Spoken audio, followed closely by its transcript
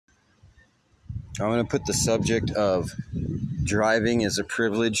I'm going to put the subject of driving is a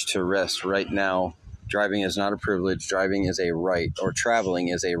privilege to rest right now. Driving is not a privilege. Driving is a right, or traveling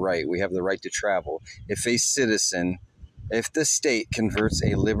is a right. We have the right to travel. If the state converts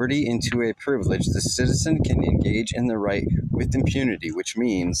a liberty into a privilege, the citizen can engage in the right with impunity, which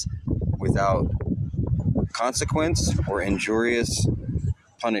means without consequence or injurious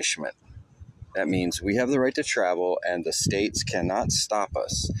punishment. That means we have the right to travel and the states cannot stop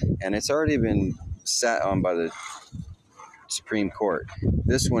us. And it's already been sat on by the Supreme Court.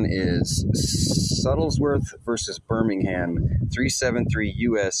 This one is Shuttlesworth versus Birmingham, 373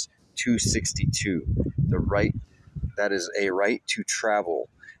 U.S. 262. That is a right to travel.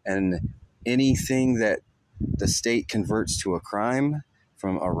 And anything that the state converts to a crime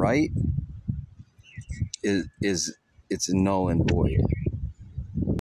from a right it's null and void.